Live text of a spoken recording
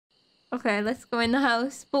Okay, let's go in the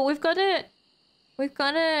house. But we've gotta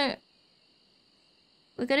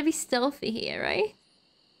be stealthy here, right?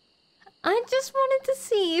 I just wanted to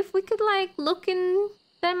see if we could, like, look in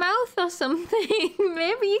their mouth or something.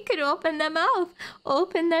 Maybe you could open their mouth,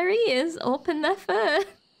 open their ears, open their fur.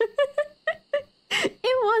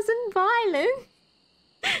 It wasn't violent.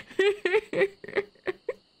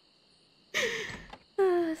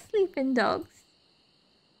 Sleeping dogs.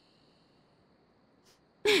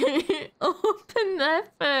 Open their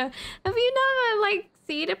fur. Have you never, like,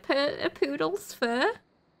 seen a poodle's fur?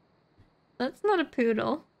 That's not a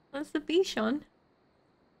poodle. That's a Bichon.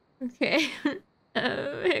 Okay.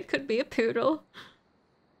 It could be a poodle.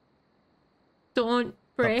 Don't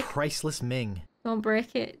break. A priceless Ming. Don't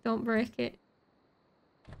break it. Don't break it.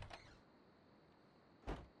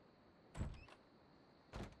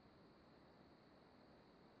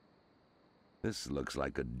 This looks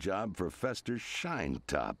like a job for Fester Shine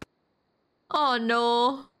Top. Oh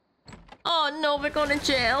no. Oh no, we're going to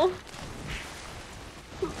jail.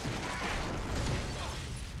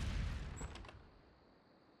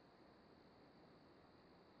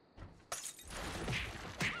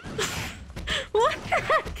 What the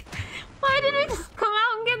heck? Why did we just come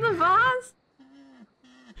out and get the vase?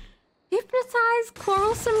 Hypnotized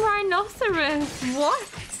quarrelsome rhinoceros. What?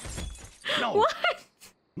 No! What?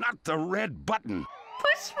 Not the red button!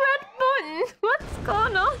 Push red button? What's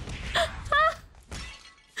going on?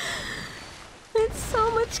 It's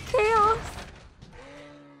so much chaos.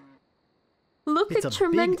 Look It's at a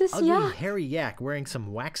tremendous big, ugly, yak. hairy yak wearing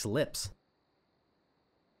some wax lips.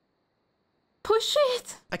 Push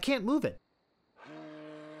it. I can't move it.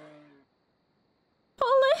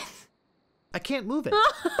 Pull it. I can't move it.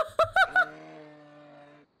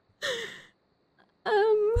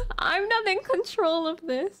 I'm not in control of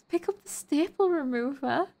this. Pick up the staple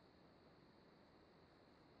remover.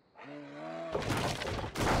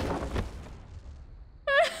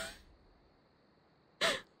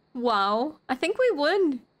 Wow. I think we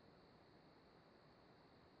won.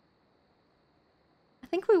 I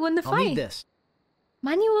think we won the fight. I'll need this.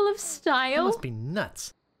 Manual of That style. must be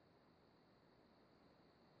nuts.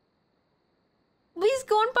 He's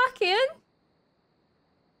going back in.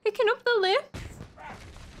 Picking up the lips.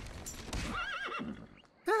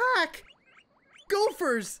 Heck!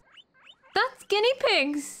 Gophers! That's guinea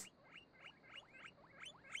pigs.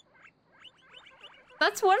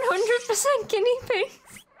 That's 100% guinea pigs.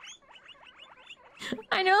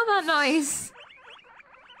 I know that noise.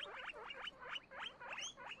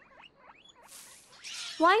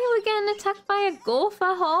 Why are we getting attacked by a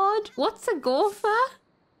gopher horde? What's a gopher?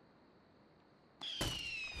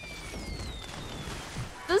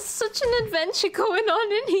 There's such an adventure going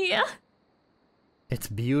on in here. It's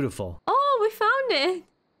beautiful. Oh, we found it.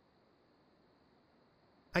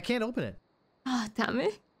 I can't open it. Oh, damn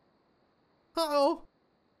it. Uh-oh.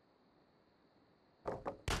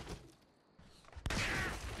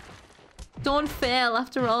 Don't fail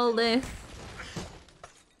after all this.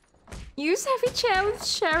 Use heavy chair with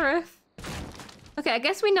sheriff. Okay, I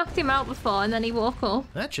guess we knocked him out before and then he woke up.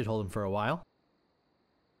 That should hold him for a while.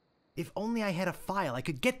 If only I had a file, I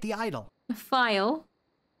could get the idol. A file.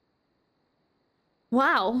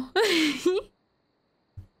 Wow.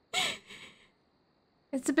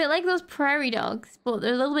 It's a bit like those prairie dogs, but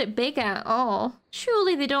they're a little bit bigger. Oh,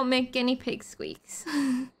 surely they don't make guinea pig squeaks.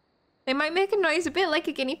 They might make a noise a bit like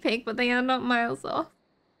a guinea pig, but they are not miles off.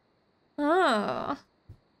 Oh.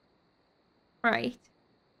 Right.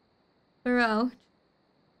 We're out.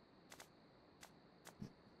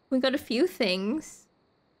 We got a few things.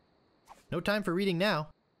 No time for reading now.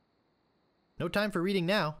 No time for reading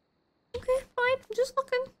now. Okay, fine. I'm just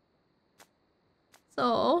looking.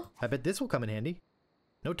 So, I bet this will come in handy.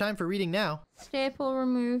 No time for reading now. staple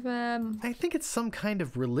remover. I think it's some kind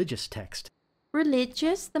of religious text.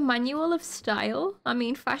 Religious? The manual of style? I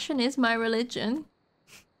mean, fashion is my religion.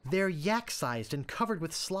 They're yak-sized and covered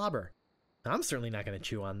with slobber. I'm certainly not going to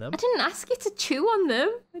chew on them. I didn't ask you to chew on them.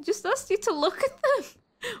 I just asked you to look at them.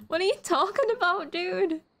 What are you talking about,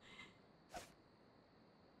 dude?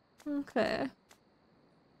 Okay.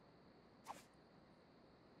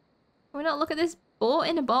 Can we not look at this boat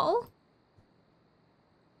in a bottle?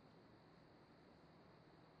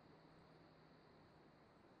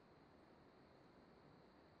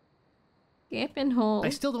 Gaping hole. I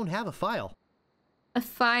still don't have a file. A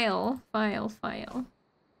file. File.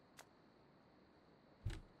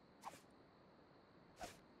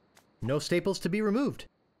 No staples to be removed.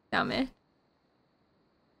 Damn it.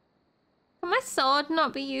 Can my sword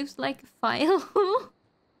not be used like a file?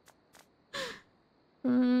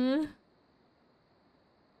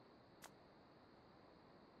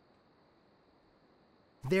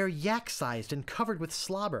 They're yak-sized and covered with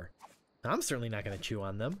slobber. I'm certainly not going to chew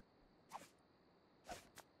on them.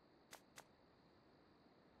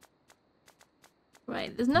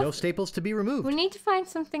 Right, there's no staples to be removed. We need to find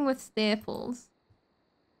something with staples.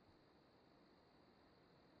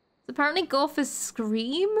 Apparently Gophers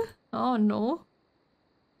scream? Oh no.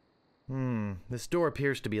 This door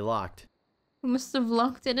appears to be locked. We must have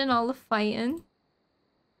locked it in all the fighting.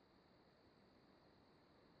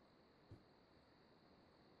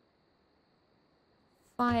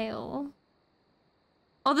 File.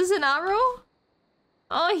 Oh, there's an arrow?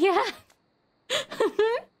 Oh yeah.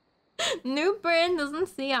 New brain doesn't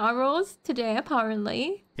see arrows today,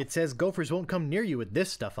 apparently. It says gophers won't come near you with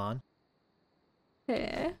this stuff on.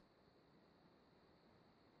 Okay.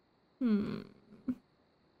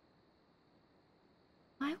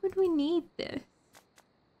 Why would we need this?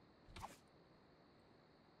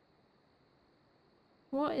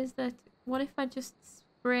 What is that? What if I just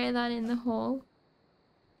spray that in the hole?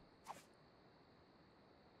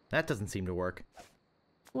 That doesn't seem to work.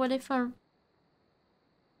 What if I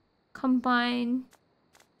combine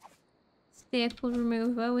staple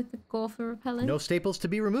remover with the gopher repellent? No staples to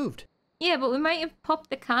be removed. Yeah, but we might have popped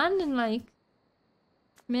the can and like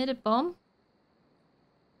made a bomb.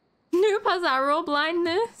 Noob has arrow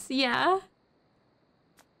blindness, yeah.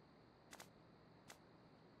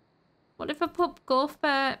 What if I put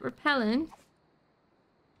gopher repellent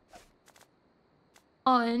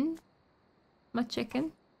on my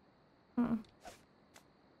chicken?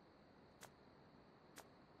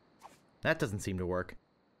 That doesn't seem to work.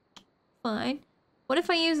 Fine. What if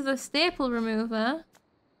I use the staple remover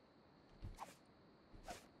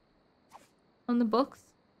on the books?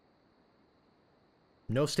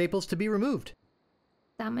 No staples to be removed.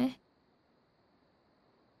 Damn it.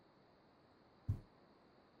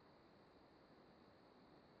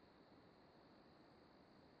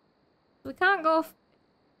 We can't go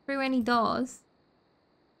through any doors.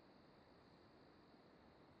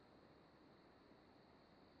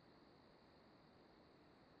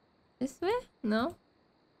 This way? No.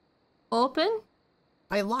 Open?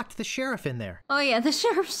 I locked the sheriff in there. Oh yeah, the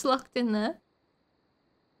sheriff's locked in there.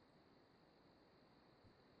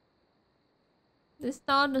 This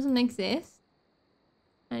door doesn't exist.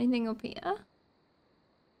 Anything up here?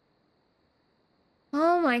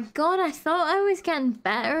 Oh my god, I thought I was getting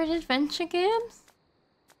better at adventure games.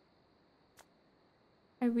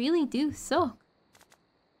 I really do suck.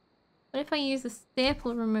 What if I use a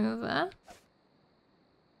staple remover?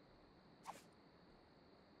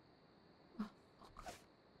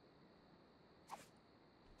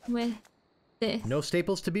 With this. No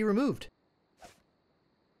staples to be removed.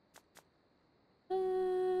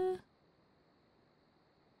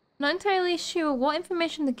 Not entirely sure what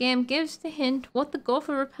information the game gives to hint what the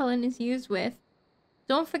gopher repellent is used with.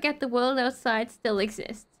 Don't forget the world outside still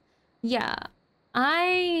exists. Yeah.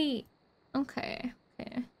 Okay.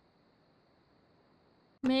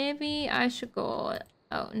 Maybe I should go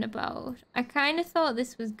out and about. I kind of thought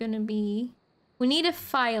this was gonna be... We need a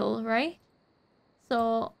file, right?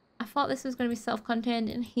 So I thought this was going to be self-contained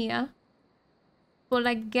in here. But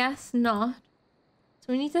I guess not.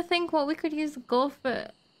 So we need to think what we could use the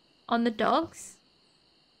gopher on the dogs.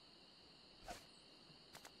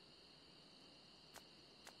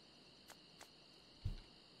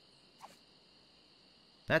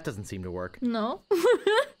 That doesn't seem to work. No.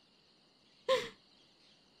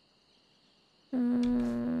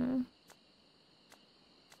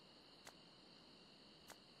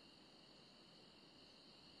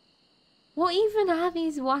 What even are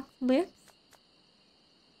these wax lips?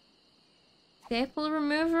 Staple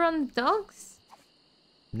remover on the dogs?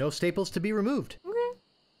 No staples to be removed. Okay.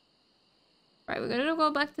 Right, we're gonna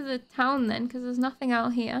go back to the town then, because there's nothing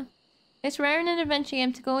out here. It's rare in an adventure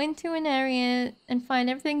game to go into an area and find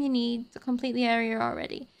everything you need to complete the area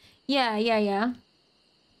already. Yeah.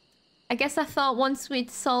 I guess I thought once we'd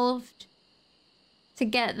solved to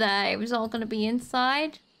get there, it was all gonna be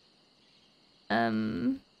inside.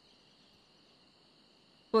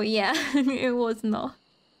 But yeah, it was not.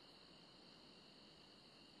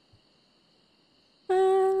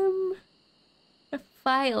 A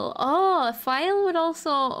file. Oh, a file would also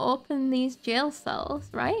open these jail cells,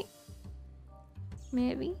 right?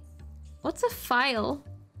 Maybe. What's a file?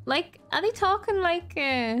 Like, are they talking like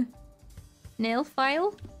a nail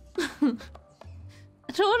file? I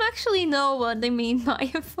don't actually know what they mean by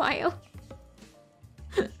a file.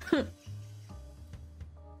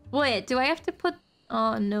 Wait, do I have to put...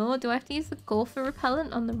 Oh no, do I have to use the gopher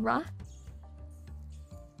repellent on the rat?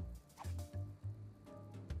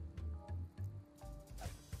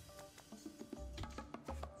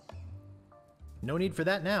 No need for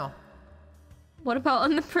that now. What about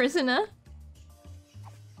on the prisoner?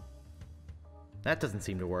 That doesn't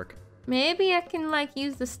seem to work. Maybe I can like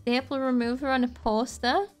use the staple remover on a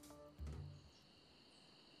poster.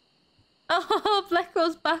 Oh, Black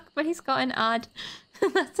goes back, but he's got an ad.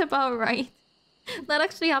 That's about right. That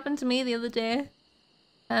actually happened to me the other day.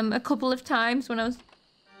 A couple of times when I was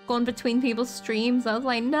going between people's streams. I was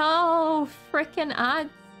like, no, frickin' ads.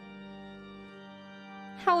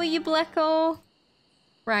 How are you, Blacko?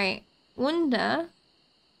 Right. Wonder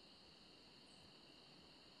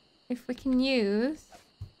if we can use...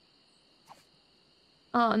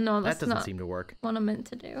 Oh, no, that's that doesn't not seem to work. what I meant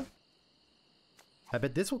to do. I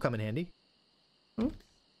bet this will come in handy. Oops.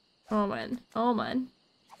 Oh, man. Oh, man.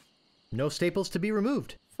 No staples to be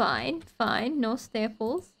removed. Fine, fine. No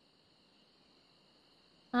staples.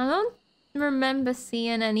 I don't remember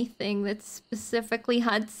seeing anything that specifically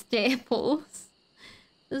had staples.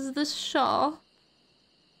 This is the shop.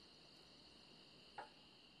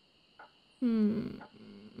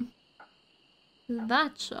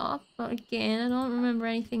 That shop, but again, I don't remember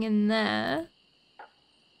anything in there.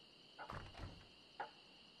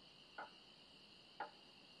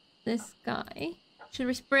 This guy. Should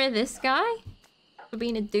we spray this guy for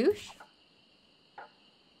being a douche?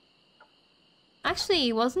 Actually,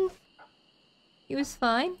 he wasn't. He was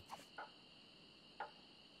fine.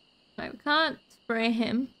 Right, we can't spray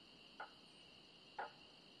him.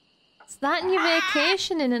 Is that in your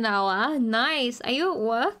vacation in an hour? Nice. Are you at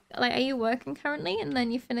work? Like, are you working currently and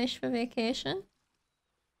then you finish for vacation?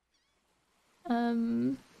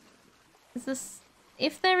 Is this...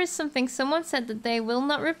 If there is something someone said that they will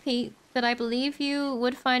not repeat that I believe you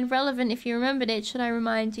would find relevant if you remembered it, should I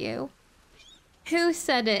remind you? Who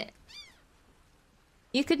said it?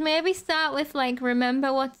 You could maybe start with, like,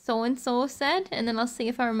 remember what so-and-so said, and then I'll see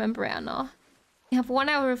if I remember it or not. You have 1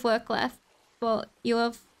 hour of work left, but you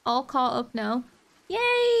have all caught up now.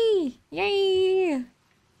 Yay! Yay!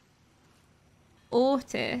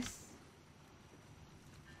 Otis.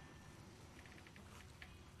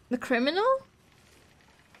 The criminal?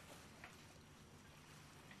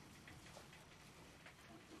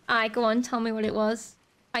 Aye, go on, tell me what it was.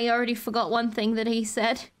 I already forgot one thing that he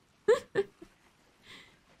said.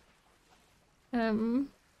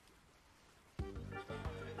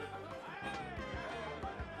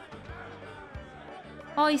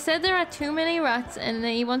 Oh, he said there are too many rats and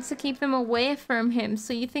he wants to keep them away from him.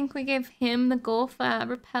 So you think we give him the go for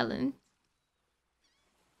repellent?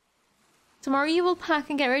 Tomorrow you will pack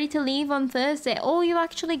and get ready to leave on Thursday. Oh, you're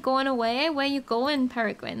actually going away? Where you going,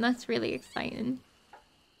 Peregrine? That's really exciting.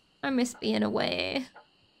 I miss being away.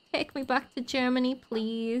 Take me back to Germany,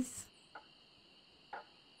 please.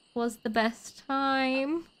 Was the best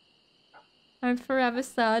time. I'm forever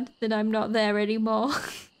sad that I'm not there anymore.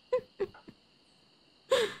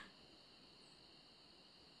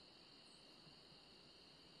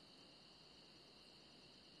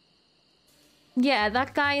 Yeah,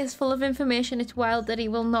 that guy is full of information. It's wild that he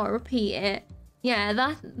will not repeat it.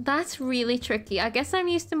 Yeah, that's really tricky. I guess I'm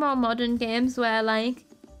used to more modern games where, like,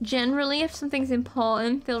 generally if something's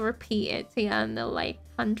important, they'll repeat it to you and they'll, like,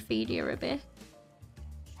 hand feed you a bit.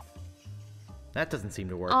 That doesn't seem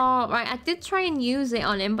to work. Oh, right. I did try and use it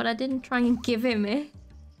on him, but I didn't try and give him it.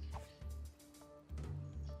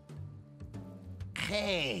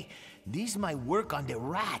 Hey, this might work on the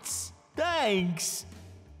rats. Thanks.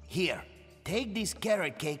 Here, take this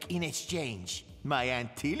carrot cake in exchange. My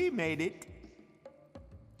Aunt Tilly made it.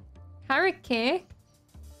 Carrot cake?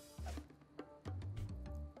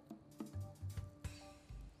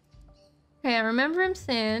 Okay, I remember him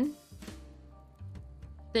saying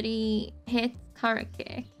that he hates carrot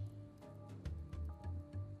cake.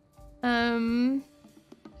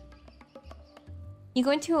 You're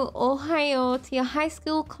going to Ohio to your high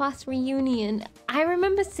school class reunion. I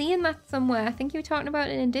remember seeing that somewhere. I think you were talking about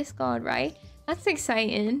it in Discord, right? That's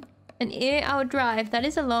exciting. An 8-hour drive. That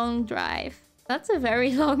is a long drive. That's a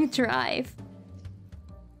very long drive.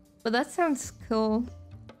 But that sounds cool.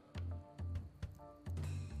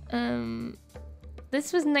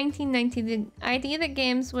 This was 1990. The idea that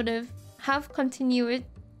games would have continuity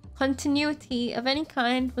of any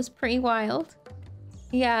kind was pretty wild.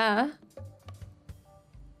 Yeah.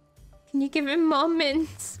 Can you give him more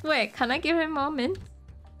mints? Wait, can I give him more mints?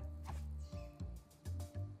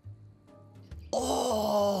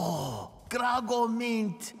 Oh, Grago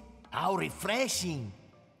mint. How refreshing.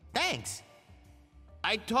 Thanks.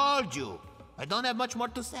 I told you. I don't have much more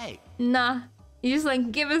to say. Nah. You just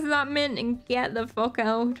like, give us that mint and get the fuck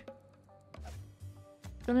out.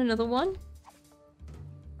 Got another one?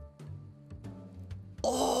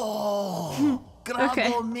 Oh, Grago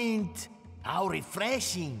Okay. mint. How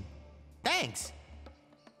refreshing. Thanks.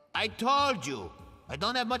 I told you. I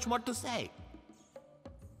don't have much more to say.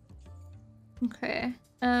 Okay.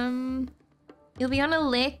 You'll be on a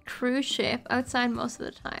lake cruise ship outside most of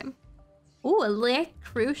the time. Ooh, a lake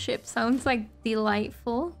cruise ship sounds like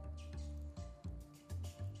delightful.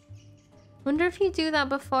 Wonder if you do that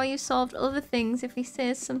before you solved other things, if he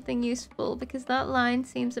says something useful, because that line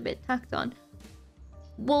seems a bit tacked on.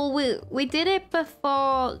 Well, we did it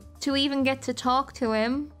before to even get to talk to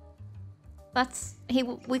him.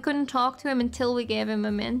 We couldn't talk to him until we gave him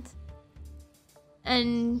a mint.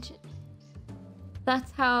 And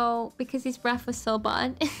that's how, because his breath was so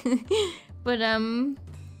bad. But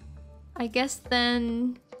I guess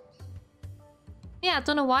then, yeah, I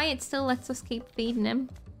don't know why it still lets us keep feeding him.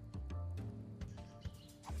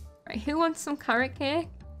 Right, who wants some carrot cake?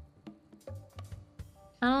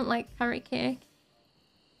 I don't like carrot cake.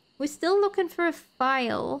 We're still looking for a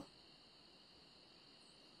file.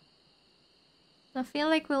 I feel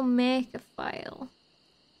like we'll make a file.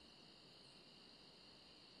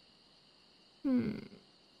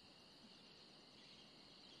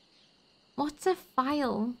 What's a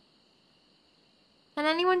file? Can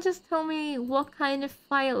anyone just tell me what kind of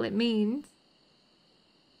file it means?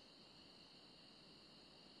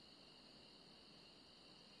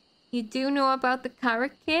 You do know about the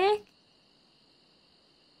carrot cake?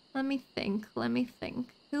 Let me think, let me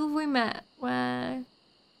think. Who have we met? Where?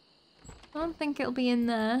 I don't think it'll be in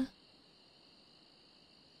there.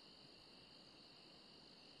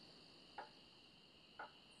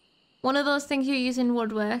 One of those things you use in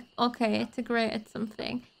woodwork. Okay, to grate at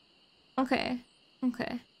something. Okay,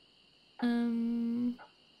 okay.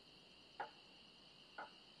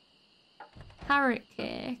 Carrot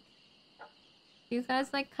cake. Do you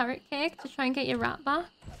guys like carrot cake to try and get your rat back?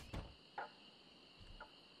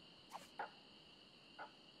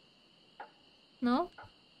 No?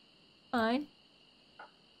 Fine.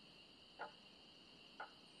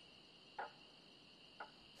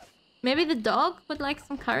 Maybe the dog would like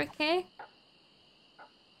some carrot cake?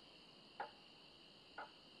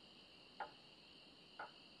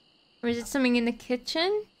 Or is it something in the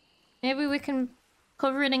kitchen? Maybe we can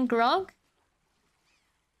cover it in grog?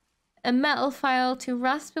 A metal file to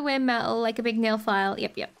rasp away metal like a big nail file.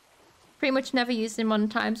 Yep, yep. Pretty much never used in modern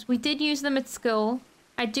times. We did use them at school.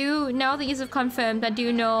 I do, now that you've confirmed, I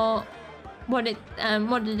do know what it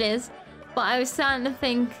is. But I was starting to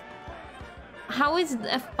think, how is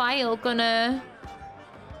a file gonna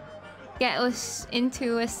get us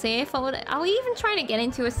into a safe? Are we even trying to get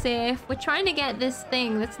into a safe? We're trying to get this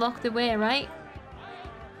thing that's locked away, right?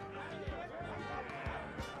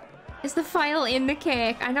 Is the file in the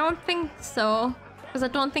cake? I don't think so. Because I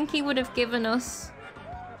don't think he would have given us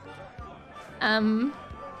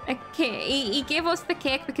a cake. He gave us the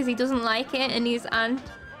cake because he doesn't like it and his aunt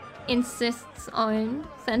insists on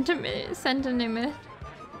sending him it.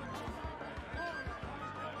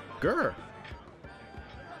 Grr.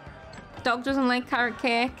 Dog doesn't like carrot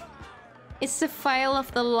cake. It's the file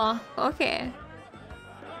of the lock. Okay.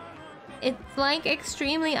 It's like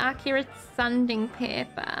extremely accurate sanding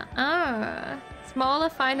paper. Ah. Smaller,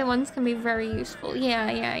 finer ones can be very useful.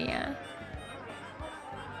 Yeah.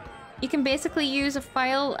 You can basically use a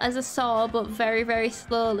file as a saw, but very, very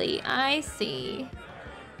slowly. I see.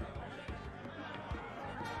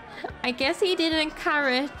 I guess he didn't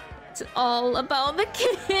carrot all about the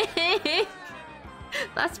cake.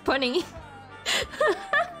 That's funny.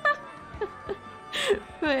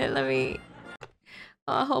 Wait, let me...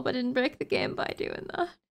 Oh, I hope I didn't break the game by doing that.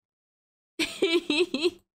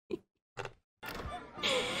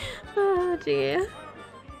 Oh dear.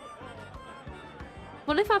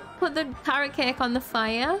 What if I put the carrot cake on the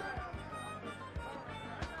fire?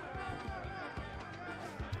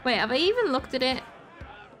 Wait, have I even looked at it?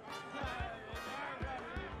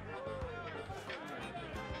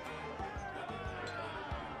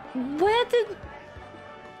 Where did...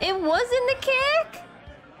 It was in the cake?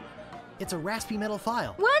 It's a raspy metal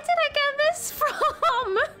file. Where did I get this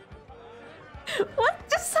from? What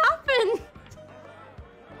just happened?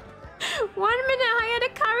 1 minute I had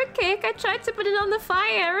a carrot cake, I tried to put it on the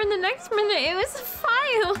fire, and the next minute it was a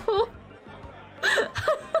file.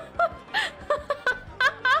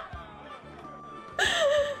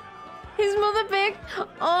 His mother baked...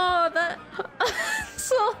 Oh, that...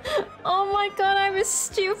 So... Oh my god, I'm as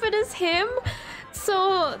stupid as him.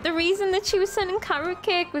 So, the reason that she was sending carrot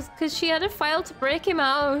cake was because she had a file to break him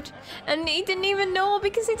out. And he didn't even know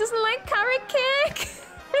because he doesn't like carrot cake.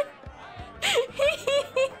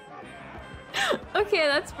 Okay,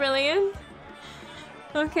 that's brilliant.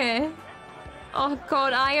 Okay. Oh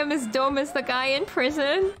god, I am as dumb as the guy in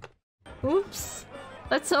prison. Oops.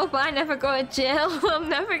 Let's hope I never go to jail. I'm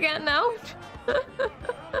never getting out.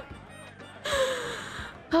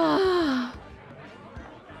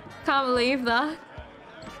 Can't believe that.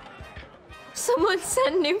 Someone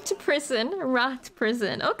sent Noob to prison. Rat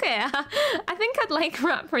prison. Okay, I think I'd like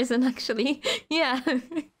rat prison, actually. Yeah.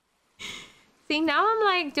 See, now I'm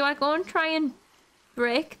like, do I go and try and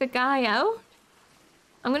break the guy out?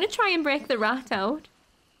 I'm gonna try and break the rat out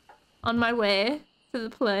on my way to the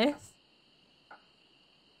place.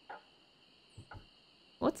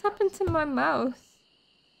 What's happened to my mouse?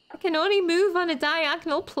 I can only move on a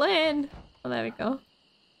diagonal plane. Oh, there we go.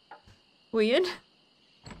 Weird.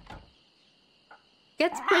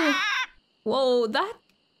 Gets prison. Whoa, that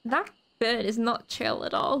bird is not chill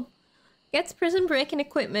at all. Gets prison breaking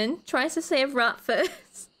equipment. Tries to save rat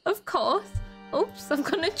first. Of course. Oops, I've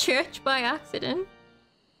gone to church by accident.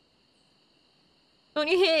 Don't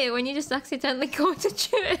you hate it when you just accidentally go to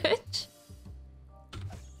church?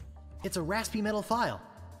 It's a raspy metal file.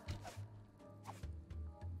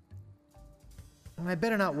 I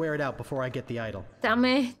better not wear it out before I get the idol. Damn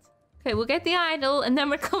it. Okay, we'll get the idol and then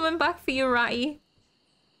we're coming back for you, Ratty.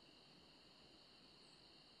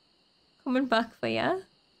 Coming back for you.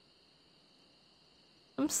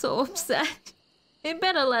 I'm so upset. They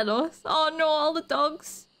better let us. Oh no, all the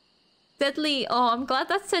dogs. Deadly. Oh, I'm glad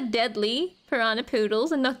that said deadly piranha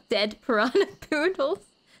poodles and not dead piranha poodles.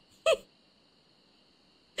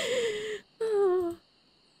 Oh.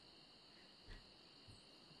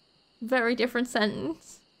 Very different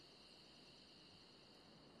sentence.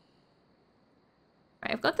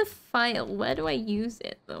 Right, I've got the file. Where do I use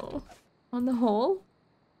it though? On the hole?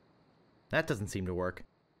 That doesn't seem to work.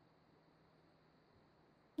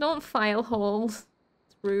 Don't file holes.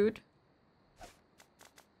 It's rude.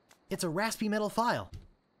 It's a raspy metal file.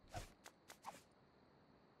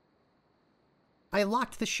 I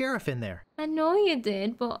locked the sheriff in there. I know you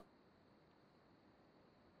did, but...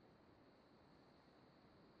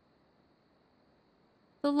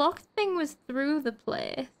 the locked thing was through the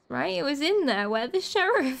place, right? It was in there where the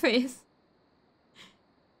sheriff is.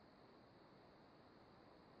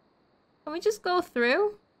 Can we just go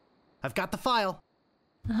through? I've got the file.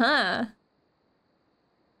 Uh-huh.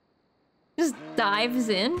 Just dives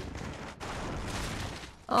in.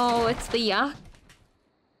 Oh, it's the yak.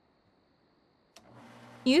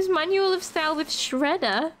 Use manual of style with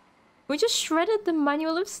shredder. We just shredded the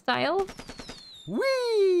manual of style.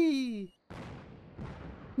 Whee!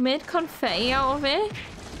 Made confetti out of it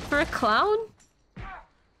for a clown.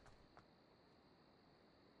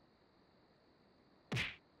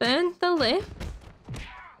 Burnt the lip.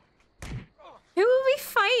 Who are we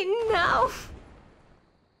fighting now?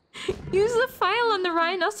 Use the file on the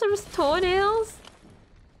rhinoceros toenails.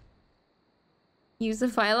 Use the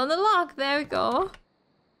file on the lock. There we go.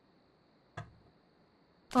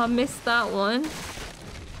 Oh, I missed that one.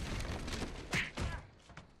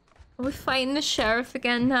 Are we fighting the sheriff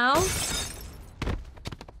again now?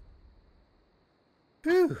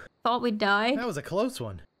 Whew. Thought we died. That was a close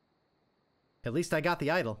one. At least I got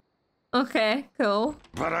the idol. Okay, cool.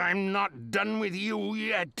 But I'm not done with you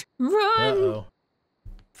yet. Run! Uh-oh.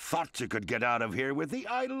 Thought you could get out of here with the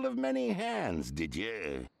idol of many hands, did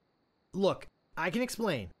you? Look, I can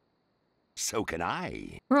explain. So can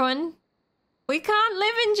I. Run. We can't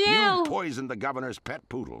live in jail. You poisoned the governor's pet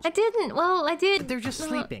poodles. I didn't. Well, I did. But they're just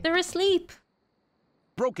sleeping. They're asleep.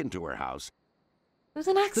 Broke into her house It was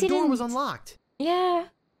an The accident. door was unlocked. Yeah.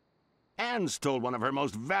 and stole one of her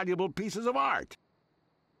most valuable pieces of art.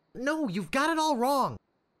 No, you've got it all wrong.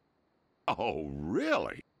 Oh,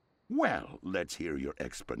 really? Well, let's hear your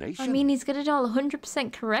explanation. I mean, he's got it all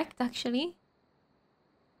 100% correct, actually.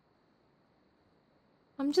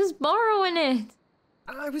 I'm just borrowing it.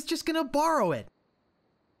 I was just gonna borrow it.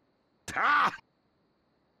 Ah!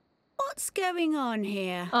 What's going on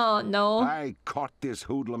here? Oh, no. I caught this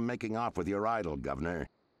hoodlum making off with your idol, Governor.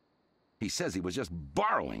 He says he was just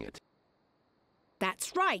borrowing it.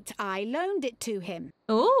 That's right, I loaned it to him.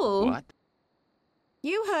 Ooh. What?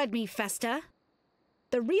 You heard me, Fester.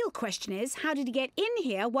 The real question is, how did he get in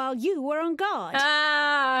here while you were on guard?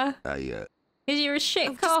 Ah. I, Is you a shit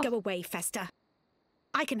Oh, cop? just go away, Fester.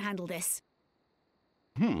 I can handle this.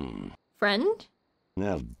 Friend?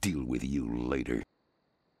 I'll deal with you later.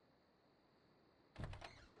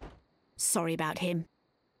 Sorry about him.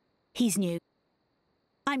 He's new.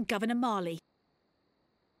 I'm Governor Marley.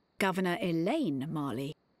 Governor Elaine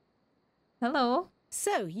Marley. Hello.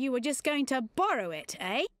 So, you were just going to borrow it,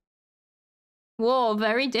 eh? Whoa,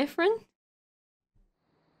 very different.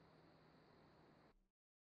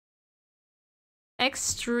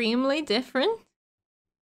 Extremely different.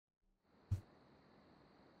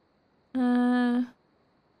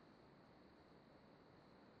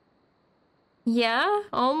 Yeah,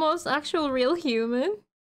 almost actual real human.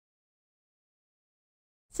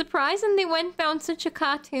 Surprising they went down such a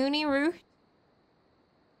cartoony route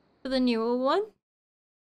for the newer one.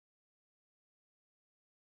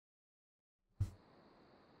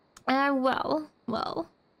 Well.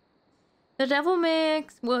 The devil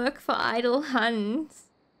makes work for idle hands.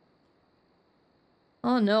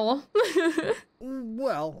 Oh no.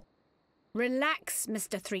 Well... Relax,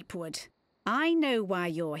 Mr. Threepwood. I know why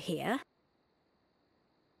you're here.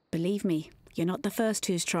 Believe me, you're not the first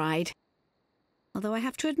who's tried. Although I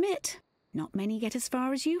have to admit, not many get as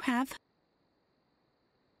far as you have.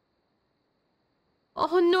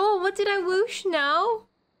 Oh no, what did I whoosh now?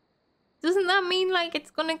 Doesn't that mean like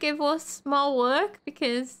it's gonna give us more work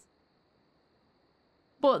because...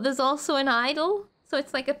 But there's also an idol, so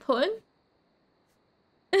it's like a pun?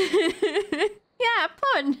 Yeah,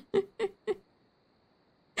 pun!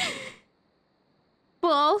 But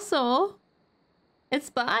also, it's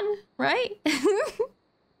bad, right?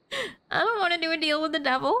 I don't want to do a deal with the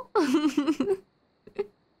devil.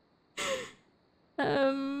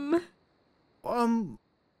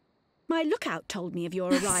 My lookout told me of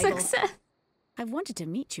your arrival. Success. I've wanted to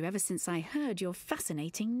meet you ever since I heard your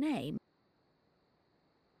fascinating name.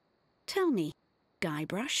 Tell me,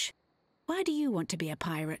 Guybrush, why do you want to be a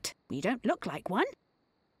pirate? You don't look like one.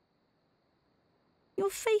 Your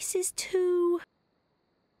face is too...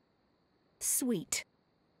 sweet.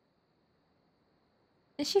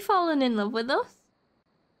 Is she falling in love with us?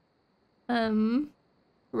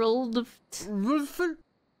 Rolled of...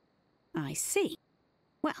 I see.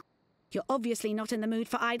 Well, you're obviously not in the mood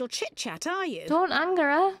for idle chit-chat, are you? Don't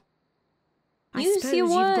anger her. I Use suppose your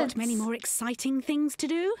you've words. got many more exciting things to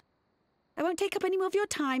do. I won't take up any more of your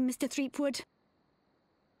time, Mr. Threepwood.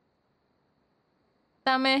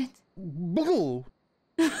 Damn it. Bull!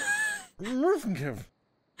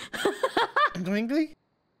 Twinkly?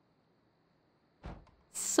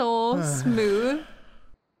 So smooth.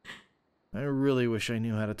 I really wish I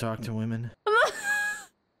knew how to talk to women.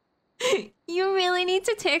 You really need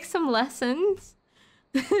to take some lessons.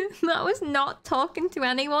 That was not talking to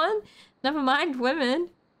anyone. Never mind women.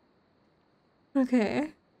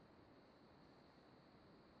 Okay.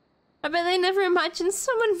 I bet they never imagined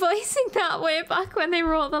someone voicing that way back when they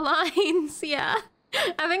wrote the lines. Yeah.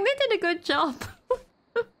 I think they did a good job.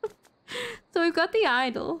 So we've got the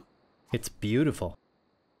idol. It's beautiful.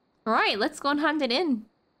 Alright, let's go and hand it in.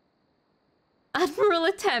 Admiral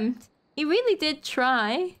attempt. He really did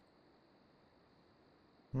try.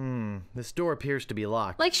 This door appears to be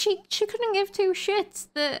locked. Like, she couldn't give two shits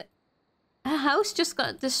that her house just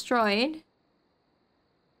got destroyed.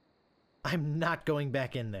 I'm not going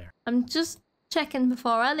back in there. I'm just checking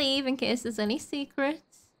before I leave in case there's any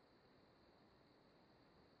secrets.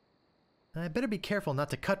 I better be careful not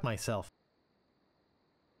to cut myself.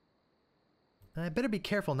 I better be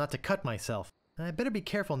careful not to cut myself. I better be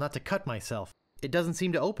careful not to cut myself. It doesn't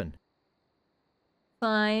seem to open.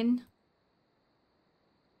 Fine.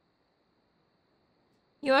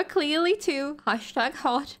 You are clearly too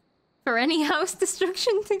 #hot for any house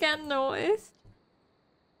destruction to get noticed.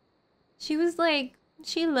 She was like,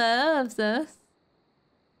 she loves us.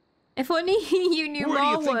 If only you knew Where do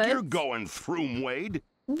more you think words. you're going, Throom Wade?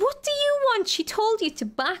 What do you want? She told you to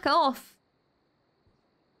back off.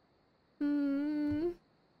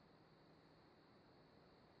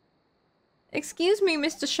 Excuse me,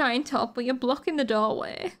 Mr. Shinetop, but you're blocking the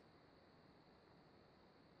doorway.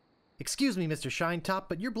 Excuse me, Mr. Shinetop,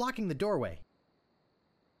 but you're blocking the doorway.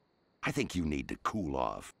 I think you need to cool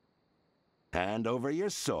off. Hand over your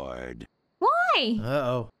sword. Why?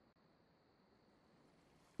 Uh-oh.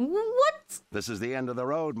 What? This is the end of the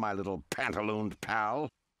road, my little pantalooned pal.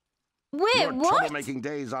 Wait, Your what? troublemaking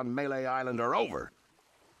days on Melee Island are over.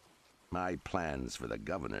 My plans for the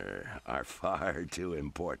governor are far too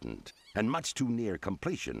important and much too near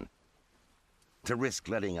completion to risk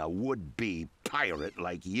letting a would-be pirate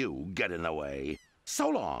like you get in the way. So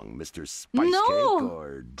long, Mr. Spice No. Cake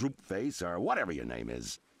or Droopface or whatever your name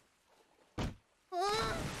is.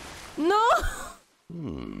 No!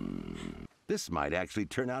 This might actually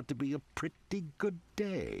turn out to be a pretty good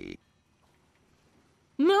day.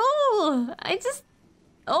 No! I just...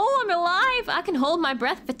 Oh, I'm alive! I can hold my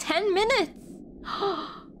breath for 10 minutes!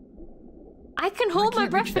 I can hold my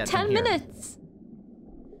can't breath reach for that from 10 here. minutes!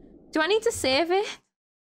 Do I need to save it?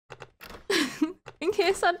 In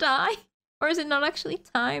case I die? Or is it not actually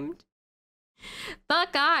timed?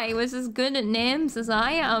 That guy was as good at names as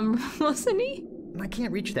I am, wasn't he? I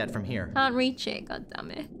can't reach that from here. Can't reach it, god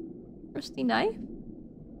damn it. Rusty knife?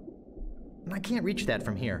 I can't reach that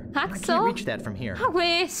from here. I Hacksaw? can't reach that from here. Oh,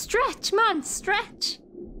 wait, stretch, man, stretch.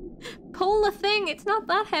 Pull the thing, it's not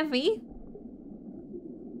that heavy.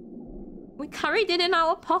 We carried it in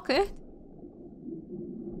our pocket.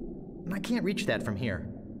 I can't reach that from here.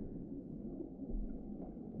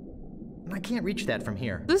 I can't reach that from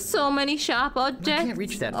here. There's so many sharp objects I can't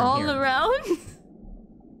reach that from all here. around.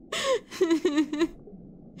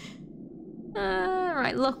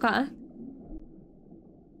 Right, look on.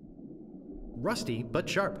 Rusty, but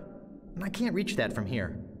sharp. I can't reach that from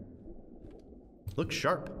here. Looks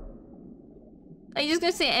sharp. Are you just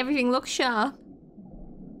gonna say everything looks sharp?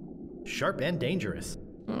 Sharp and dangerous.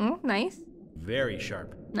 Nice. Very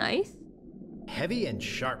sharp. Nice. Heavy and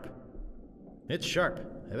sharp. It's sharp.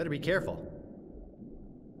 I better be careful.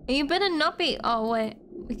 You better not be. Oh, wait.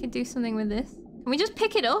 We could do something with this. Can we just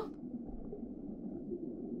pick it up?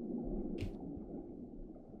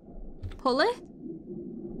 Pull it?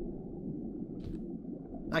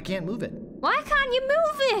 I can't move it. Why can't you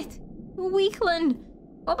move it? Weakling.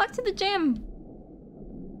 Go back to the gym.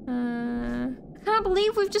 I can't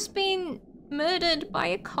believe we've just been murdered by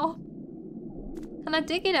a cop. Can I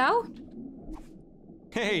dig it out?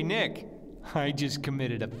 Hey, Nick. I just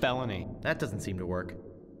committed a felony. That doesn't seem to work.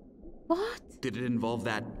 What? Did it involve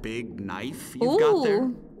that big knife you've got there?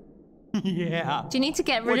 Ooh. Yeah. Do you need to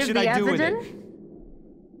get rid What of should the I do with it? evidence?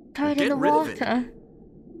 Throw it in Get the rid of it. water.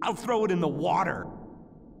 I'll throw it in the water.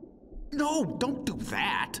 No, don't do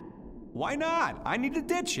that. Why not? I need to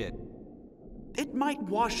ditch it. It might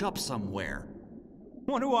wash up somewhere.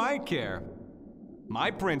 What do I care?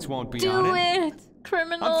 My prints won't be on Do it. it,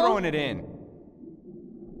 criminal. I'm throwing it in.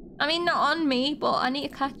 I mean, not on me, but I need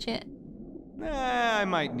to catch it. I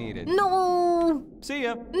might need it. No! See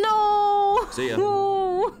ya. No! See ya.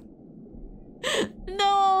 No!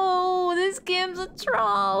 No! This game's a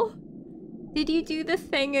troll. Did you do the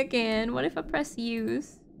thing again? What if I press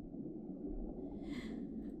use?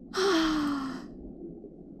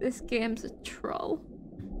 This game's a troll.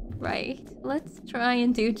 Right, let's try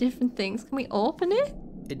and do different things. Can we open it?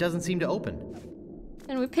 It doesn't seem to open.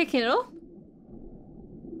 Can we pick it up?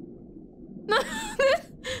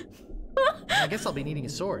 I guess I'll be needing a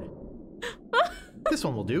sword. This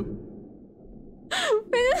one will do.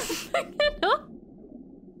 We just pick it up.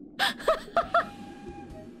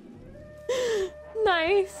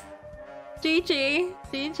 Nice. GG.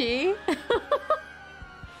 GG.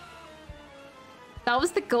 That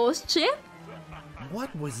was the ghost ship?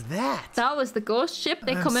 What was that? That was the ghost ship.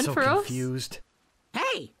 They're I'm coming so for confused.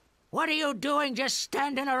 Hey, what are you doing just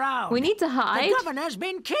standing around? us. We need to hide. The governor's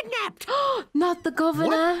been kidnapped. Not the governor.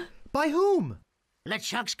 What? By whom?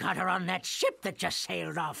 LeChuck's got her on that ship that just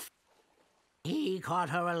sailed off. He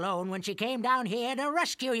caught her alone when she came down here to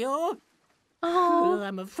rescue you. Oh,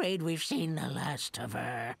 I'm afraid we've seen the last of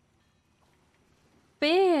her.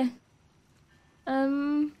 Bear.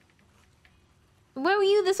 Where were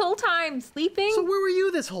you this whole time? Sleeping? So where were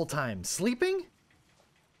you this whole time? Sleeping?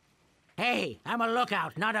 Hey, I'm a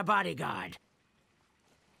lookout, not a bodyguard.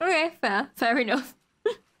 Okay, fair. Fair enough.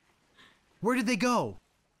 Where did they go?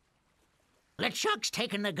 LeChuck's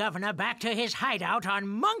taken the governor back to his hideout on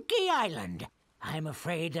Monkey Island. I'm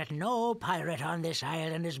afraid that no pirate on this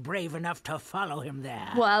island is brave enough to follow him there.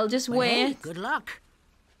 Well, just But wait. hey, good luck.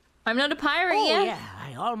 I'm not a pirate Oh, yet. yeah,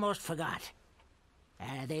 I almost forgot.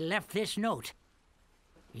 They left this note.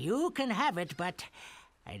 You can have it, but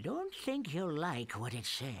I don't think you'll like what it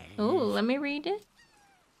says. Oh, let me read it.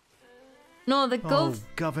 No, the Oh,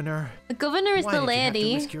 Governor. the governor is Why the did you have to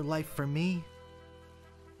lady. risk your life for me?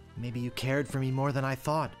 Maybe you cared for me more than I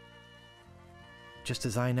thought. Just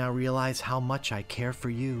as I now realize how much I care for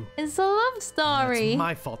you. It's a love story. It's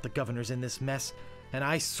my fault the governor's in this mess, and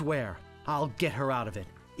I swear I'll get her out of it,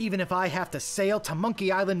 even if I have to sail to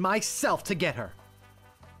Monkey Island myself to get her.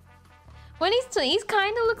 When he's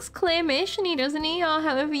kind of looks claymation-y, doesn't he? Or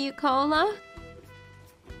however you call that.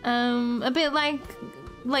 A bit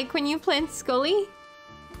like when you played Scully.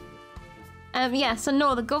 Yeah, so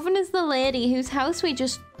no, the governor's the lady whose house we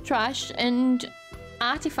just trashed and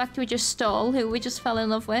artifact we just stole, who we just fell in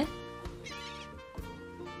love with.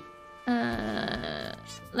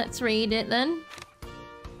 Let's read it then.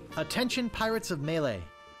 Attention, pirates of Melee.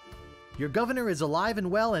 Your governor is alive and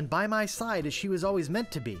well and by my side as she was always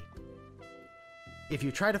meant to be. If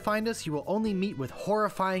you try to find us, you will only meet with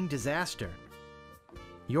horrifying disaster.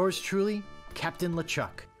 Yours truly, Captain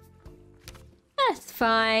LeChuck. That's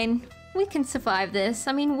fine. We can survive this.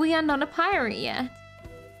 I mean, we are not a pirate yet.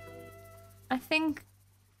 I think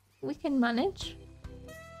we can manage.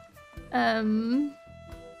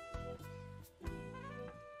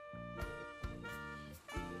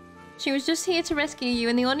 She was just here to rescue you,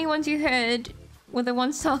 and the only ones you heard were the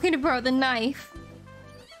ones talking about the knife.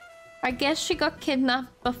 I guess she got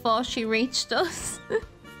kidnapped before she reached us.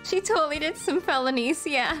 She totally did some felonies,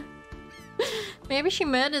 yeah. Maybe she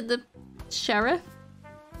murdered the sheriff.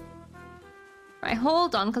 Right,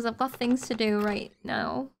 hold on, because I've got things to do right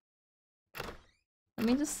now. Let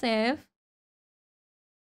me just save.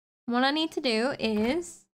 What I need to do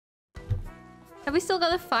is... Have we still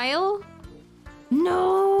got the file?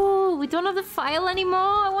 No! We don't have the file anymore!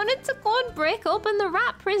 I wanted to go and break open the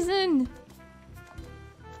rat prison!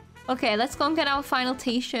 Okay, let's go and get our final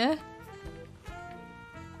t-shirt.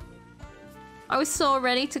 I was so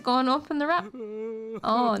ready to go and open the rat...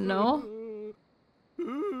 Oh no.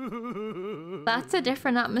 That's a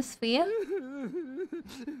different atmosphere.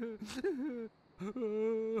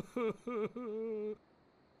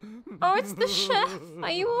 Oh, it's the chef.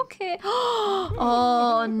 Are you okay?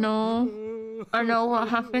 Oh no. I know what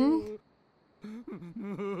happened.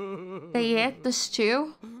 They ate the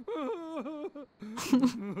stew.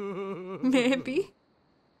 Maybe.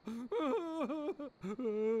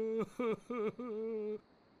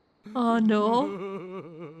 Oh no.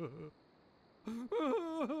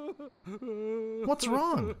 What's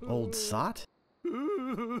wrong, old sot?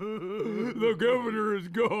 The governor is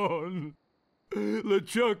gone.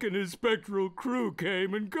 LeChuck and his spectral crew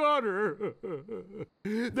came and got her.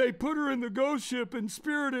 They put her in the ghost ship and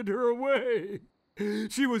spirited her away.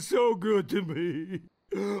 She was so good to me.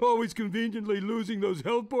 Always conveniently losing those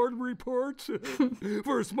health board reports.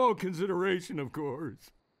 For a small consideration, of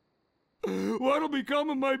course. What'll become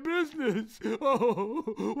of my business?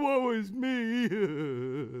 Oh, woe is me.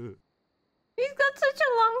 He's got such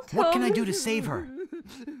a long tongue. What can I do to save her?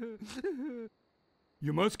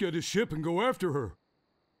 You must get a ship and go after her.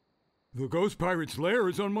 The ghost pirate's lair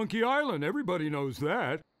is on Monkey Island. Everybody knows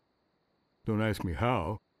that. Don't ask me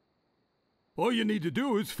how. All you need to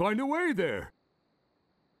do is find a way there.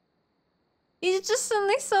 He's just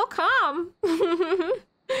suddenly so calm.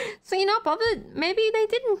 So you're not bothered? Maybe they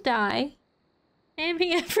didn't die.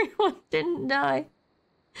 Maybe everyone didn't die.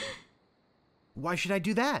 Why should I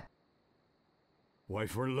do that? Why,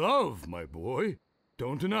 for love, my boy.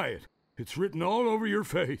 Don't deny it. It's written all over your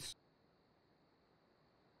face.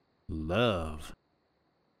 Love.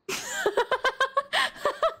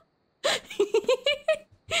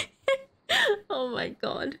 Oh my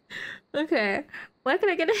god. Okay. Where can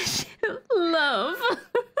I get a ship? Love.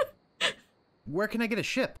 Where can I get a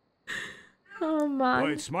ship? Oh my.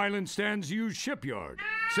 Why, Smiling Stan's used shipyard.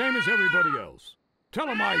 Same as everybody else. Tell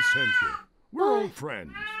him I sent you. We're old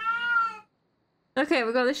friends. Okay,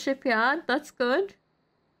 we got the shipyard. That's good.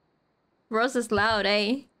 Roz is loud,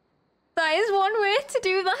 eh? That is one way to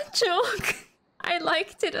do that joke. I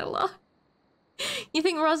liked it a lot. You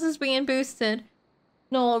think Roz is being boosted?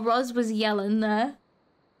 No, Roz was yelling there.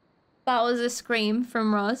 That was a scream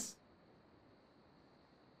from Roz.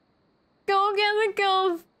 Go get the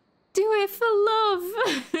girl. Do it for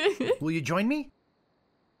love. Will you join me?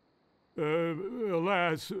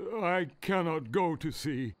 Alas, I cannot go to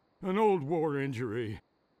sea. An old war injury.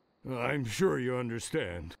 I'm sure you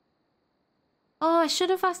understand. Oh, I should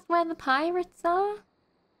have asked where the pirates are.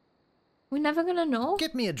 We're never gonna know.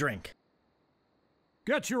 Get me a drink.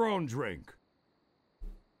 Get your own drink.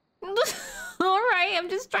 Alright, I'm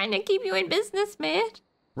just trying to keep you in business, mate.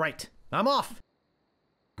 Right, I'm off.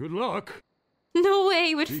 Good luck. No way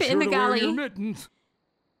you would Be fit sure in the to galley. wear your mittens.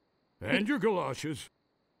 And your galoshes.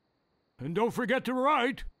 And don't forget to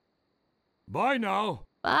write. Bye now.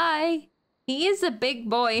 Bye. He is a big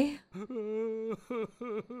boy.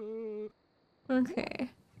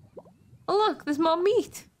 Okay. Oh look, there's more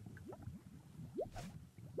meat.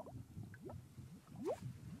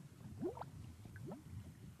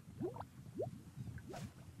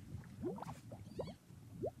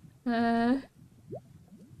 I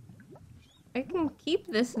can keep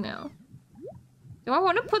this now. Do I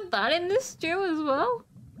want to put that in this stew as well?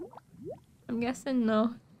 I'm guessing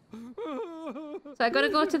no. So I gotta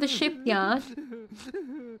go to the shipyard.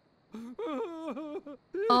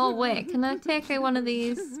 Oh wait, can I take one of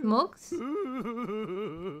these mugs? Oh,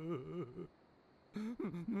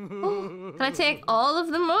 can I take all of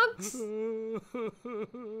the mugs?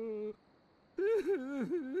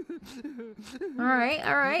 Alright,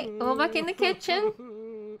 alright. Go back in the kitchen.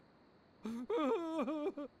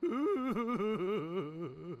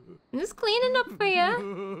 I'm just cleaning up for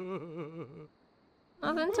you.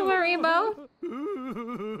 Nothing to worry about.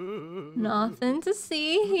 Nothing to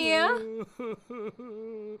see here.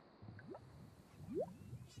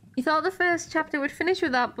 You thought the first chapter would finish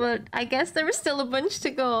with that, but I guess there is still a bunch to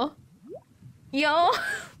go. Yo!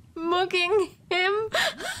 mugging him.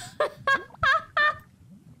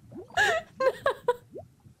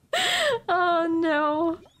 Oh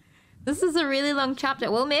no. This is a really long chapter.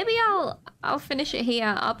 Well, maybe I'll finish it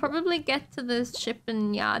here. I'll probably get to the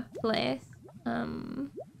shipping yard place. And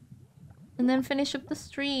then finish up the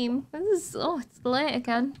stream. This is it's late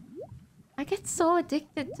again. I get so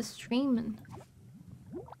addicted to streaming.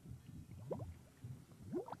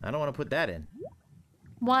 I don't want to put that in.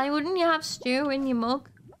 Why wouldn't you have stew in your mug?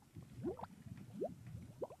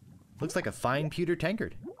 Looks like a fine pewter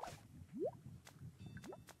tankard.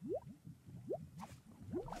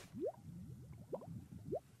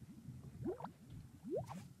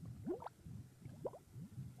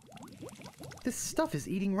 This stuff is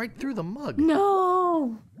eating right through the mug.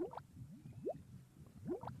 No!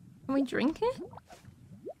 Can we drink it?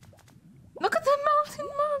 Look at the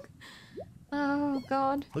melting mug! Oh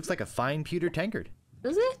god. Looks like a fine pewter tankard.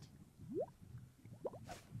 Does it?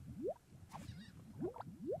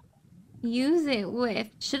 Use it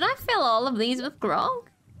with... Should I fill all of these with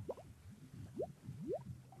grog?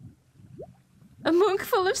 A mug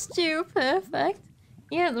full of stew, perfect.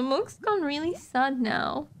 Yeah, the mug's gone really sad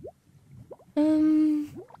now. I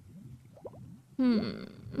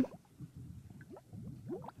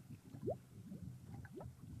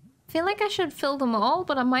feel like I should fill them all,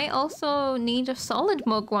 but I might also need a solid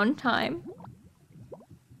mug one time.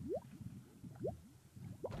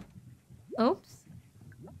 Oops.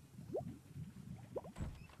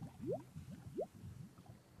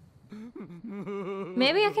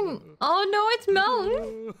 Maybe I can... Oh no, it's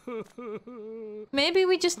melting! Maybe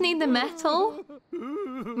we just need the metal?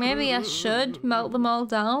 Maybe I should melt them all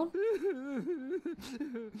down?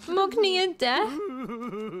 Mug near death?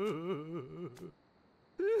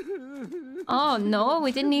 Oh no,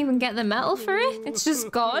 we didn't even get the metal for it? It's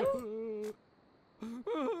just gone?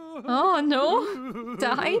 Oh no,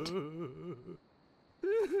 died?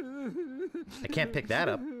 I can't pick that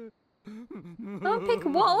up. Don't pick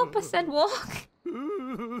what up, I said walk.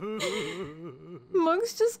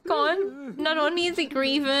 Mug's just gone. Not only is he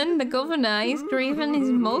grieving the governor, he's grieving his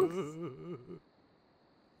mugs.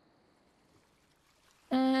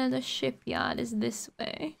 The shipyard is this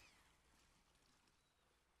way.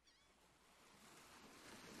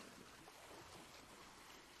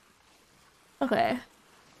 Okay.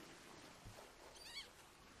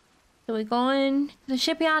 So we're going to the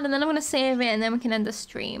shipyard and then I'm gonna save it and then we can end the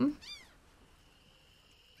stream.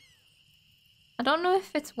 I don't know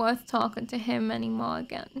if it's worth talking to him anymore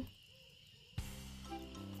again.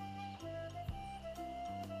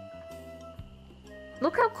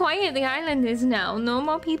 Look how quiet the island is now. No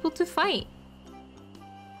more people to fight.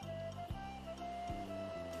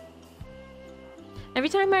 Every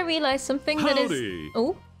time I realize something that is...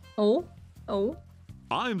 Oh.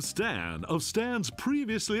 I'm Stan of Stan's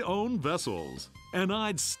previously owned vessels, and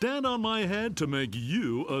I'd stand on my head to make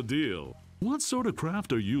you a deal. What sort of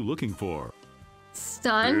craft are you looking for?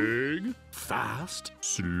 Stan? Big, fast,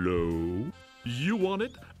 slow. You want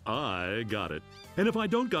it, I got it. And if I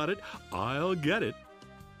don't got it, I'll get it.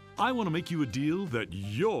 I want to make you a deal that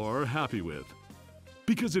you're happy with.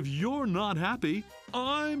 Because if you're not happy,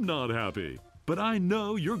 I'm not happy. But I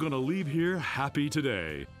know you're going to leave here happy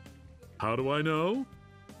today. How do I know?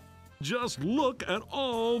 Just look at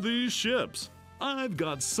all these ships. I've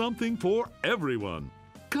got something for everyone.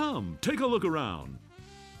 Come, take a look around.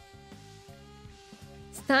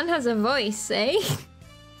 Stan has a voice, eh?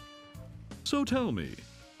 So tell me,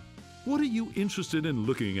 what are you interested in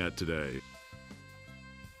looking at today?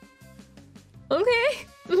 Okay.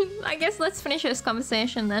 I guess let's finish this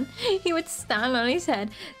conversation then. He would stand on his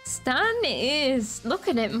head. Stan is... Look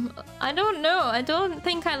at him. I don't know. I don't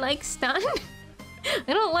think I like Stan.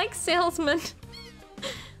 I don't like salesmen.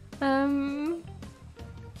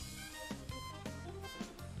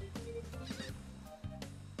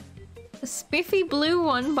 A spiffy blue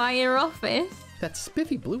one by your office. That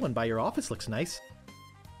spiffy blue one by your office looks nice.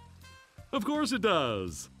 Of course it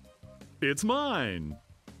does. It's mine.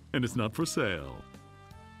 And it's not for sale.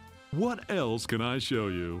 What else can I show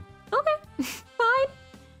you? Okay, fine.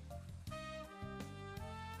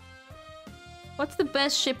 What's the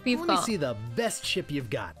best ship you've got? Let me see the best ship you've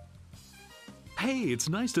got. Hey, it's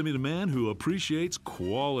nice to meet a man who appreciates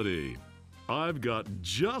quality. I've got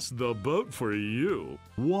just the boat for you.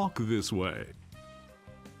 Walk this way.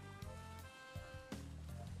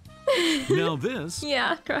 Now this...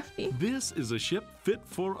 Yeah, crafty. This is a ship fit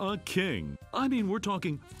for a king. I mean, we're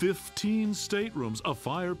talking 15 staterooms, a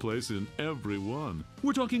fireplace in every one.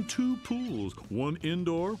 We're talking 2 pools, one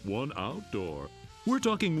indoor, one outdoor. We're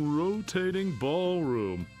talking rotating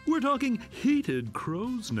ballroom. We're talking heated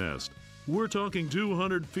crow's nest. We're talking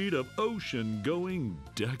 200 feet of ocean-going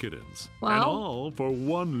decadence. Wow. And all for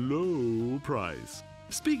one low price.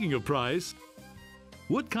 Speaking of price,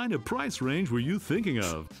 what kind of price range were you thinking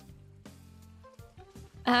of?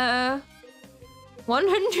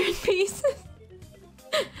 100 pieces.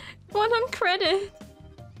 One on credit.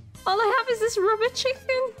 All I have is this rubber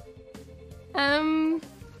chicken.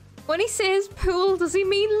 When he says pool, does he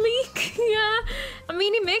mean leak? Yeah. I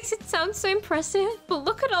mean, he makes it sound so impressive, but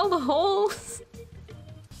look at all the holes.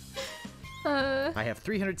 I have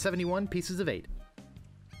 371 pieces of 8.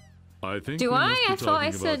 I think Do we I? must be I thought I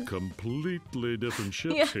talking said- about completely different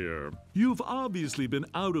ships Yeah. here. You've obviously been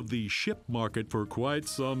out of the ship market for quite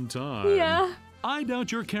some time. Yeah. I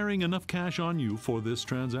doubt you're carrying enough cash on you for this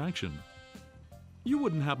transaction. You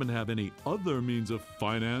wouldn't happen to have any other means of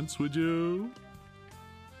finance, would you?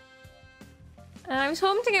 I was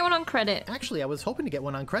hoping to get one on credit. Actually, I was hoping to get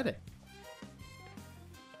one on credit.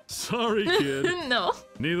 Sorry, kid. No.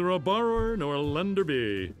 Neither a borrower nor a lender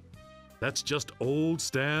be. That's just old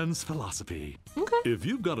Stan's philosophy. Okay. If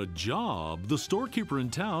you've got a job, the storekeeper in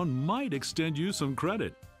town might extend you some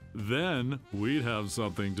credit. Then we'd have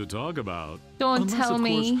something to talk about. Don't Unless, tell of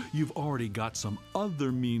me course, you've already got some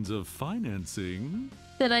other means of financing.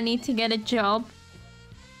 that I need to get a job.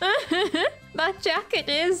 That jacket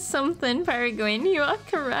is something, Peregrine. You are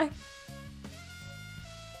correct.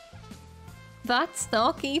 That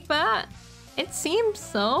storekeeper? It seems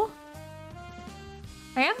so.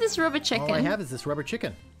 I have this rubber chicken. All I have is this rubber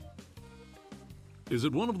chicken. Is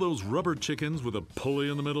it one of those rubber chickens with a pulley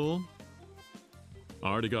in the middle? I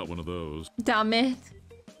already got one of those. Damn it.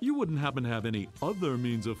 You wouldn't happen to have any other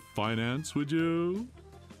means of finance, would you?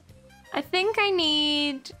 I think I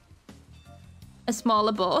need a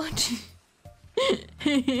smaller boat.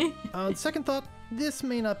 On second thought, this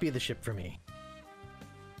may not be the ship for me.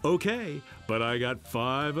 Okay, but I got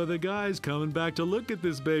 5 other guys coming back to look at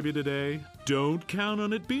this baby today. Don't count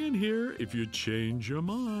on it being here if you change your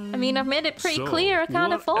mind. I mean, I've made it pretty So, clear I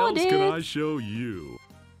can't afford what else it. can I show you?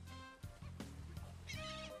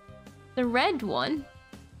 The red one.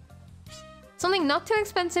 Something not too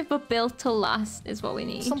expensive but built to last is what we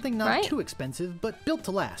need. Something not right? too expensive, but built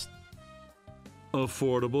to last.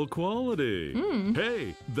 Affordable quality.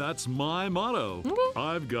 Hey, that's my motto. Okay.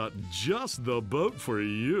 I've got just the boat for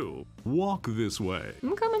you. Walk this way.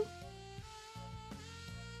 I'm coming.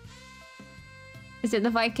 Is it the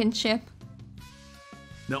Viking ship?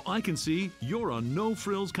 Now, I can see you're a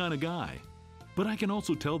no-frills kind of guy, but I can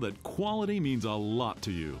also tell that quality means a lot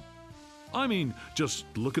to you. I mean, just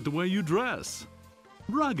look at the way you dress.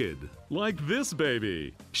 Rugged, like this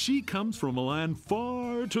baby. She comes from a land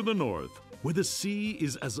far to the north, where the sea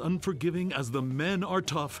is as unforgiving as the men are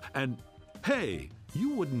tough, and hey,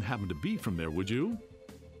 you wouldn't happen to be from there, would you?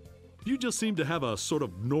 You just seem to have a sort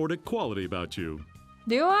of Nordic quality about you.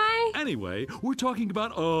 Do I? Anyway, we're talking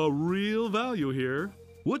about a real value here.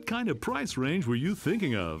 What kind of price range were you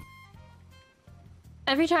thinking of?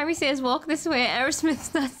 Every time he says walk this way, Aerosmith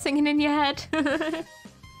starts singing in your head.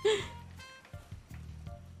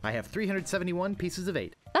 I have 371 pieces of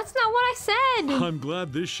 8. That's not what I said. I'm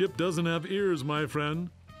glad this ship doesn't have ears, my friend.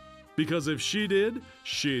 Because if she did,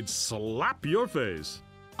 she'd slap your face.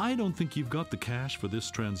 I don't think you've got the cash for this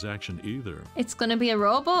transaction either. It's gonna be a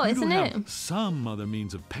robot, You isn't do it? have some other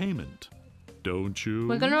means of payment, don't you?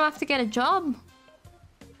 We're gonna have to get a job.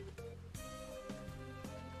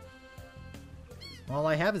 All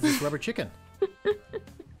I have is this rubber chicken.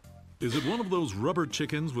 Is it one of those rubber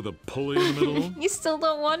chickens with a pulley in the middle? You still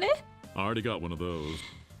don't want it? I already got one of those.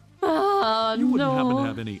 Oh, You wouldn't happen to no.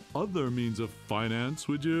 have any other means of finance,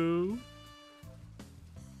 would you?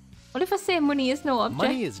 What if I say money is no object?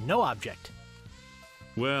 Money is no object.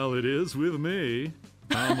 Well, it is with me.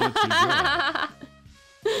 How much you got?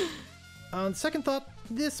 On second thought,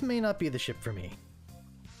 this may not be the ship for me.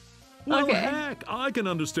 Well, Okay. heck, I can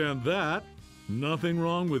understand that. Nothing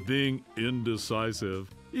wrong with being indecisive,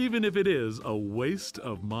 even if it is a waste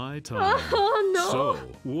of my time. Oh, no. So,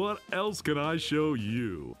 what else can I show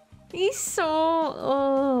you? He's so...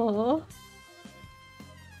 Oh.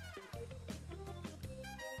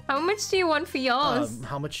 How much do you want for yours?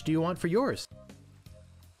 How much do you want for yours?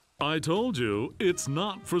 I told you, it's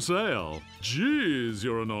not for sale. Jeez,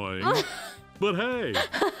 you're annoying. But hey,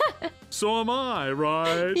 so am I,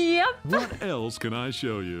 right? Yep. What else can I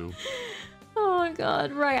show you? Oh my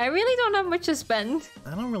god, right. I really don't have much to spend.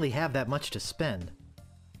 I don't really have that much to spend.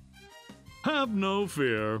 Have no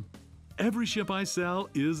fear. Every ship I sell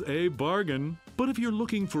is a bargain. But if you're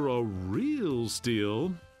looking for a real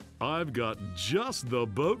steal, I've got just the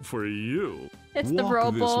boat for you. It's the Walk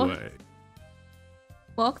rowboat. this way.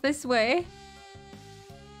 Walk this way.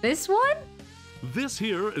 This one? This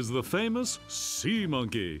here is the famous Sea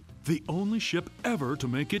Monkey, the only ship ever to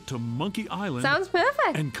make it to Monkey Island. Sounds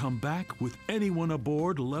perfect. And come back with anyone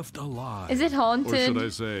aboard left alive. Is it haunted? Or should I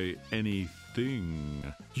say anything?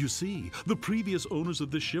 You see, the previous owners of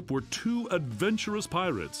this ship were two adventurous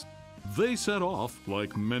pirates. They set off,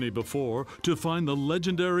 like many before, to find the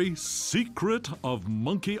legendary secret of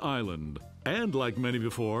Monkey Island. And like many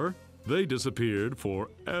before, they disappeared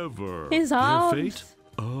forever. His Their arms. fate?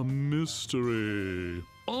 A mystery.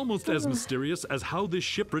 Almost as mysterious as how this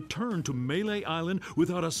ship returned to Melee Island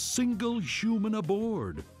without a single human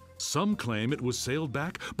aboard. Some claim it was sailed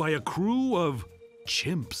back by a crew of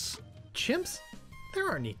chimps. Chimps? There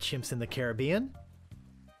aren't any chimps in the Caribbean.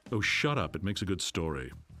 Oh, shut up. It makes a good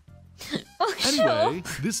story. Oh, Anyway,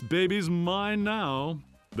 this baby's mine now.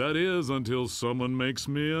 That is, until someone makes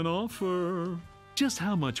me an offer. Just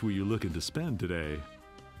how much were you looking to spend today?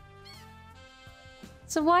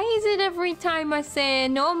 So why is it every time I say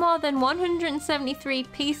no more than 173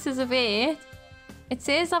 pieces of 8, it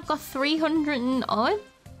says I've got 300 and odd?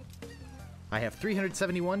 I have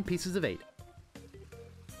 371 pieces of 8.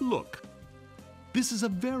 Look, this is a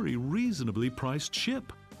very reasonably priced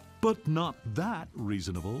ship, but not that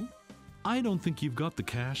reasonable. I don't think you've got the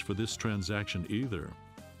cash for this transaction either.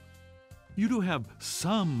 You do have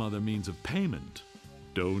some other means of payment,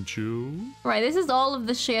 don't you? Right, this is all of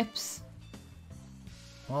the ships.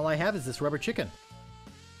 All I have is this rubber chicken.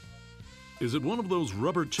 Is it one of those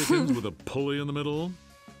rubber chickens with a pulley in the middle?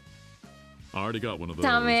 I already got one of those.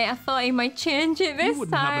 Damn it, I thought he might change it this You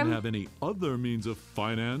wouldn't happen time. to have any other means of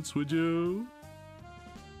finance, would you?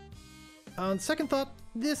 On second thought,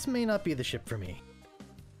 this may not be the ship for me.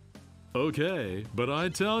 Okay, but I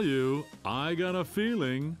tell you, I got a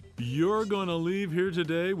feeling you're gonna leave here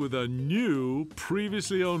today with a new,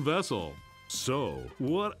 previously owned vessel. So,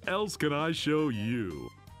 what else can I show you?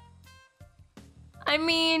 I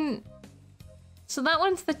mean, so that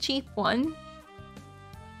one's the cheap one,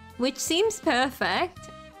 which seems perfect.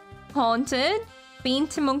 Haunted, been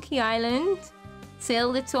to Monkey Island,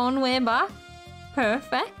 sailed its own way back.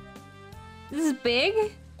 Perfect. This is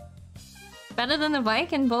big. Better than the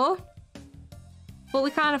Viking boat. But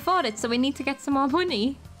we can't afford it, so we need to get some more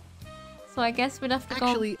money. So I guess we'd have to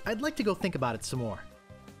Actually, I'd like to go think about it some more.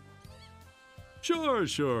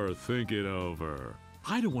 Sure, think it over.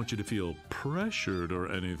 I don't want you to feel pressured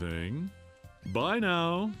or anything. Bye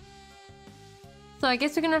now. So I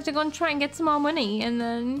guess we're gonna have to go and try and get some more money, and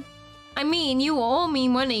then... I mean, you owe me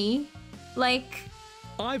money. Like...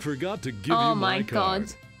 I forgot to give oh you my card.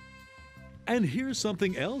 god. And here's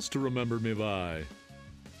something else to remember me by.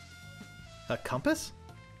 A compass?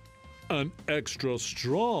 An extra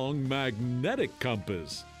strong magnetic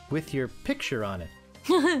compass. With your picture on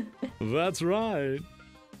it. That's right.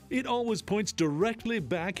 It always points directly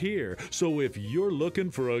back here, so if you're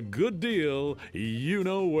looking for a good deal, you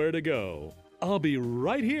know where to go. I'll be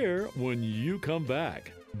right here when you come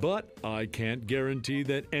back, but I can't guarantee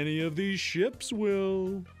that any of these ships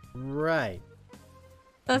will. Right.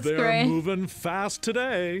 That's They're great. moving fast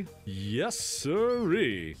today. Yes,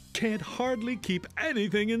 sirree. Can't hardly keep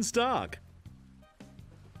anything in stock.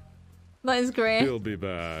 That is great. He'll be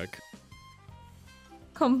back.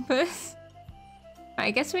 Compass.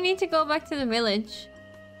 I guess we need to go back to the village.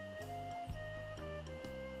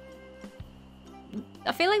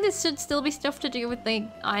 I feel like this should still be stuff to do with the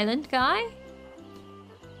island guy.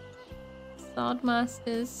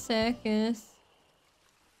 Swordmaster's Circus.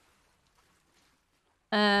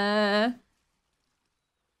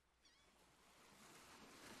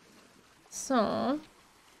 So,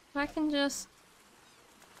 I can just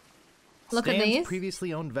look at Stan's these.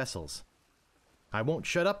 previously owned vessels. I won't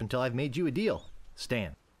shut up until I've made you a deal,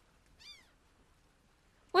 Stan.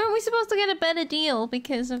 Weren't we supposed to get a better deal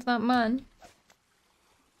because of that man?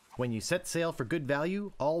 When you set sail for good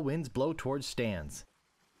value, all winds blow towards Stan's.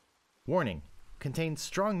 Warning. Contains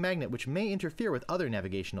strong magnet which may interfere with other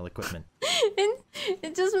navigational equipment.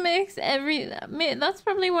 It just makes that's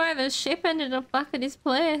probably why the ship ended up back at his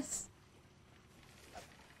place.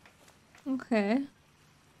 Okay.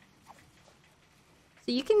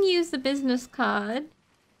 So you can use the business card.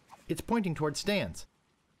 It's pointing towards Stan's.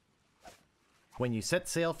 When you set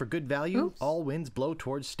sail for good value, Oops. all winds blow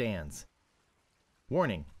towards Stan's.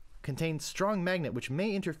 Warning. Contains strong magnet which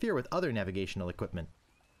may interfere with other navigational equipment.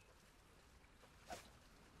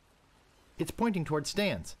 It's pointing towards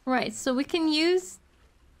Stan's. Right, so we can use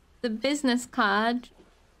the business card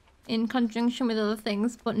in conjunction with other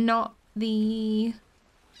things, but not the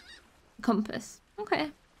compass. Okay.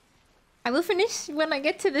 I will finish when I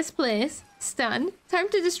get to this place. Stan. Time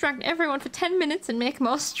to distract everyone for 10 minutes and make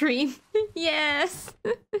more stream. Yes!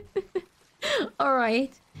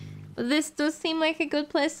 Alright. This does seem like a good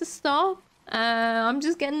place to stop. I'm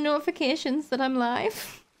just getting notifications that I'm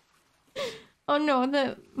live. Oh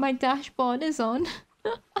no, my dashboard is on.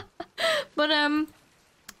 But,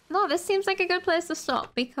 no, this seems like a good place to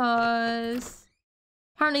stop because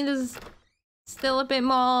apparently there's still a bit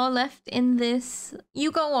more left in this.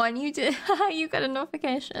 You go on, you did. You got a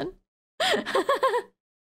notification.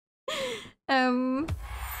 Oh,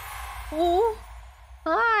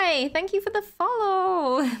 hi, thank you for the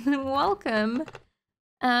follow. Welcome.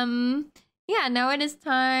 Yeah, now it is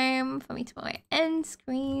time for me to put my end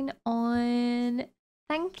screen on.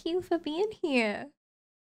 Thank you for being here.